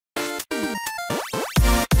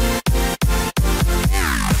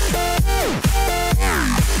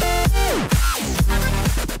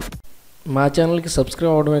మా ఛానల్కి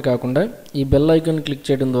సబ్స్క్రైబ్ అవడమే కాకుండా ఈ బెల్ ఐకాన్ క్లిక్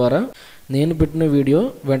చేయడం ద్వారా నేను పెట్టిన వీడియో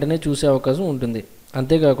వెంటనే చూసే అవకాశం ఉంటుంది.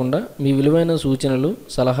 అంతేకాకుండా మీ విలువైన సూచనలు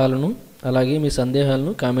సలహాలను అలాగే మీ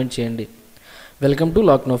సందేహాలను కామెంట్ చేయండి. Welcome to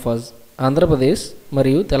లాక్నోఫాస్. ఆంధ్రప్రదేశ్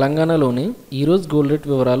మరియు తెలంగాణలోని ఈరోజు గోల్డ్ రేట్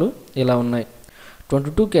వివరాలు ఇలా ఉన్నాయి.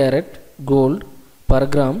 22 carat gold per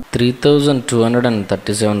gram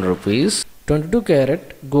 3237 rupees. 22 carat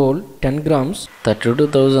gold 10 grams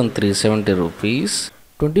 32,370 rupees.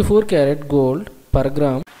 24 carat gold per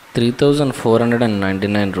gram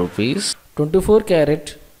 3,499 rupees. 24 carat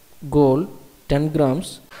gold 10 grams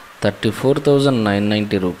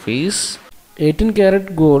 34,990 rupees. 18 carat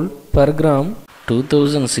gold per gram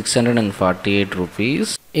 2,648 rupees.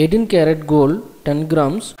 18 carat gold 10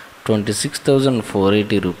 grams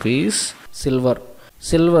 26,480 rupees.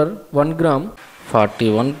 Silver 1 gram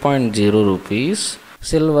 41.0 rupees.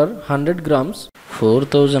 Silver 100 grams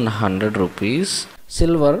 4,100 rupees.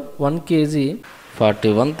 Silver 1 kg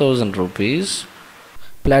 41,000 rupees.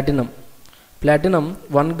 Platinum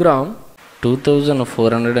 1 gram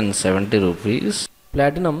 2,470 rupees.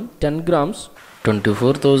 Platinum 10 grams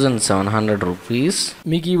 24,700 rupees.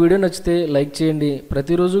 మీకు ఈ video నచ్చితే like చేయండి.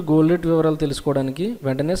 ప్రతిరోజు gold rate వివరాలు తెలుసుకోవడానికి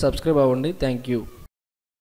వెంటనే subscribe అవ్వండి. Thank you.